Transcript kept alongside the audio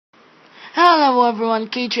Hello everyone,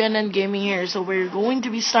 K3nnGaming here. So we're going to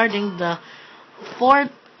be starting the 4th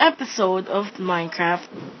episode of Minecraft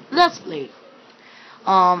Let's Play.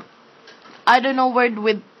 I don't know where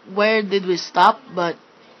did we stop, but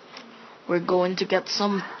we're going to get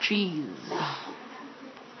some trees.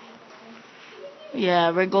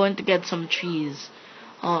 Yeah, we're going to get some trees.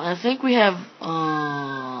 I think we have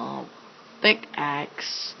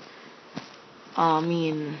pickaxe.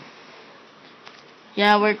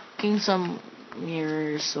 Yeah, we're getting some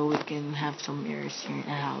mirrors so we can have some mirrors here in the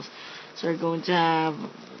house. So we're going to have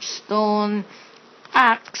stone,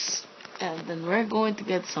 axe, and then we're going to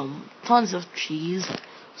get some tons of trees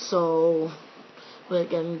so we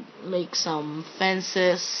can make some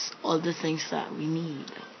fences, all the things that we need.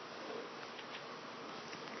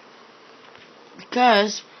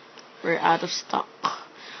 Because we're out of stock.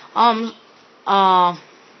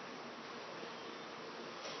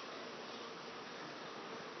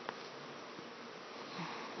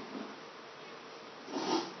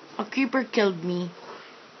 A creeper killed me.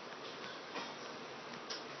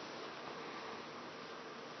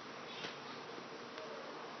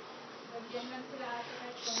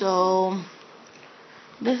 So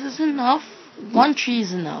this is enough. One tree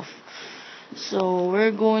is enough. So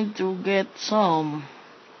we're going to get some.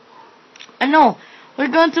 I know.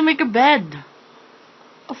 We're going to make a bed.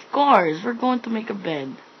 Of course, we're going to make a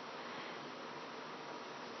bed.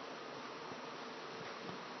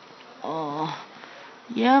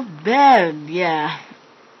 Yeah, bed. Yeah.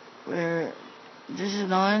 This is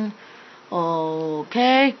done.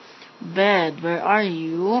 Okay. Bed. Where are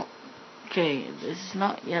you? Okay, this is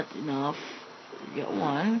not yet enough. Get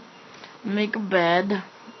one. Make a bed.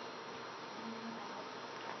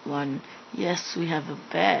 One. Yes, we have a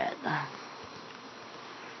bed.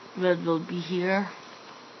 Bed will be here.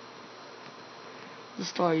 The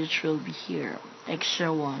storage will be here.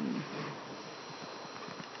 Extra one.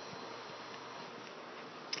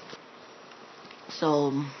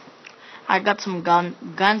 So I got some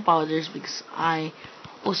gunpowders because I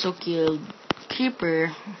also killed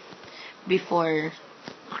creeper before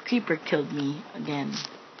a creeper killed me again.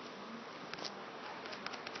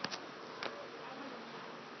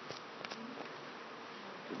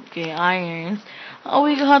 Okay, irons. Oh,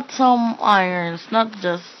 we got some irons, not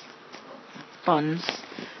just tons,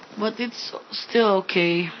 but it's still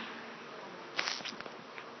okay.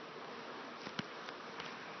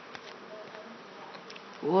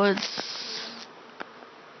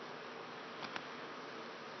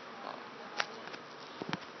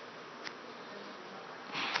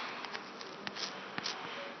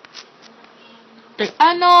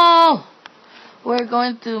 No! We're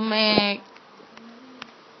going to make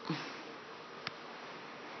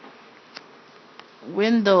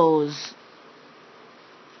windows.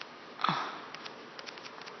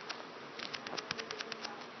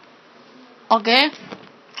 Okay?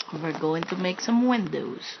 We're going to make some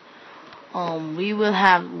windows. We will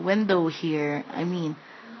have windows here,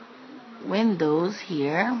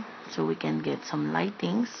 so we can get some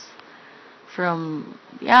lightings from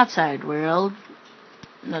the outside world,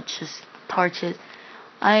 not just torches.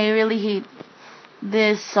 I really hate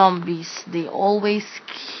these zombies. They always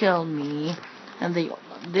kill me, and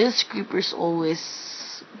these creepers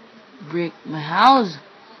always break my house.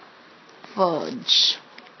 Fudge.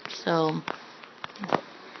 So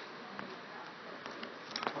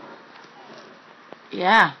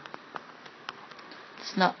yeah,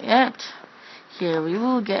 it's not yet. Here we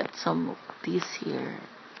will get some of these here.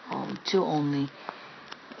 Two only.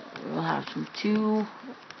 We'll have some 2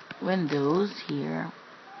 windows here.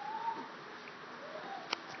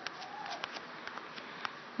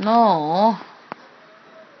 No.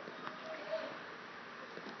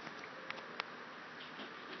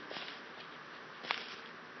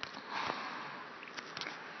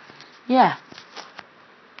 Yeah.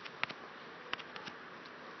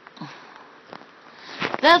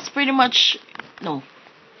 That's pretty much. No.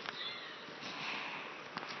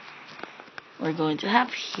 We're going to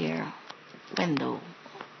have here window.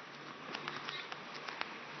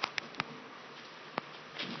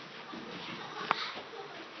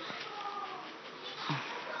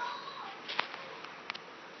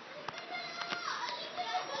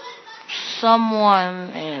 Someone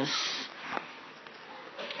is.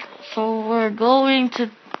 So we're going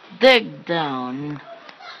to dig down.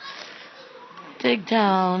 Dig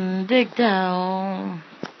down, dig down.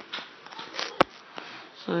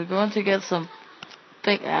 So we're going to get some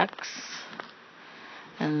pickaxe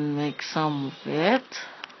and make some of it.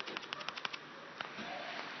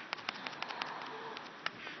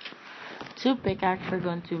 Two pickaxe. We're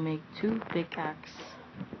going to make 2 pickaxe.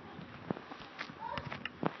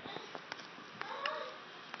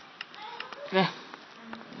 Okay.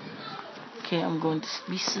 Okay, I'm going to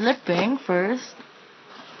be slipping first.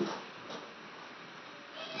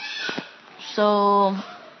 So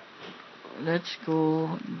let's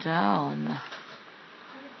go down.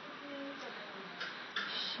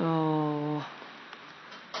 So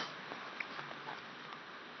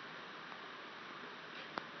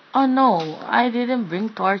oh no, I didn't bring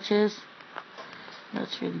torches.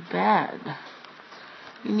 That's really bad.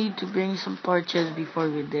 We need to bring some torches before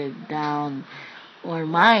we dig down or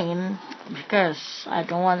mine, because I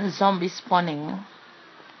don't want a zombie spawning.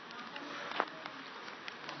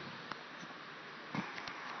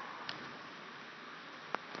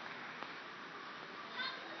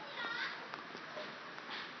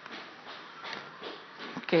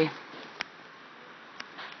 Okay.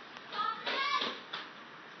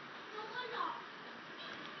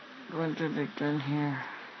 Going to dig down here.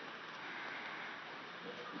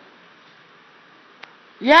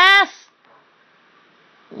 Yes!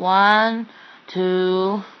 1,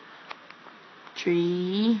 2,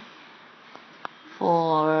 3,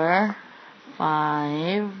 4,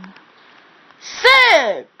 5,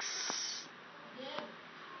 6.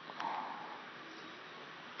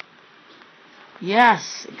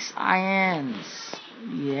 Yes, 6 irons.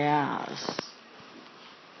 Yes.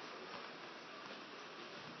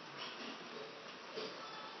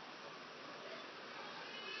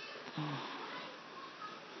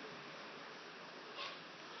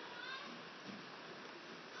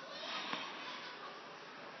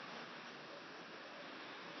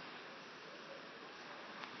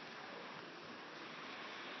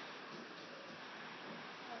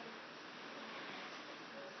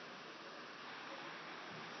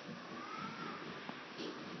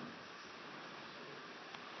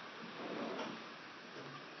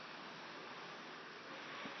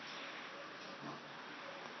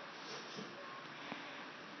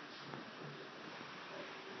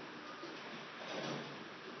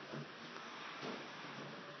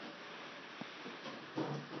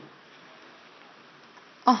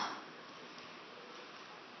 Oh.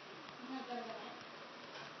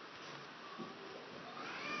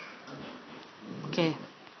 Okay.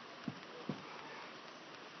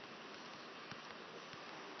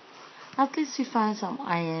 At least we found some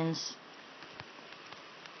irons.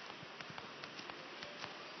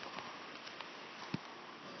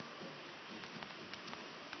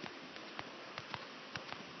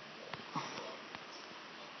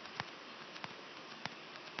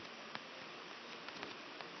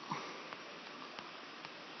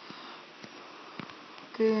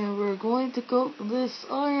 Okay, we're going to cook this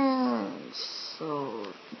iron. So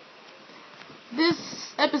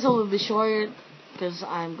this episode will be short because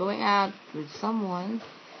I'm going out with someone,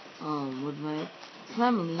 with my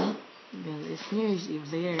family, because it's New Year's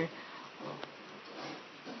Eve there.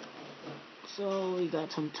 So we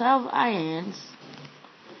got some 12 irons,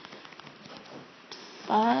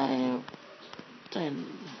 5, 10.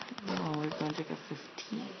 No, we're going to take a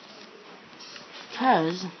 15.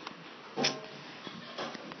 Because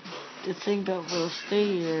the thing that will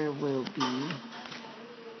stay here will be.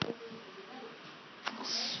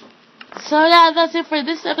 So yeah, that's it for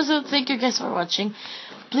this episode. Thank you guys for watching.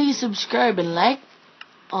 Please subscribe and like.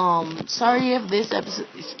 Sorry if this episode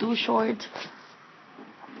is too short.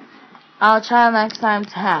 I'll try next time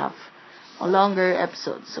to have a longer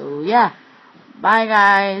episode. So yeah, bye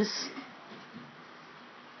guys.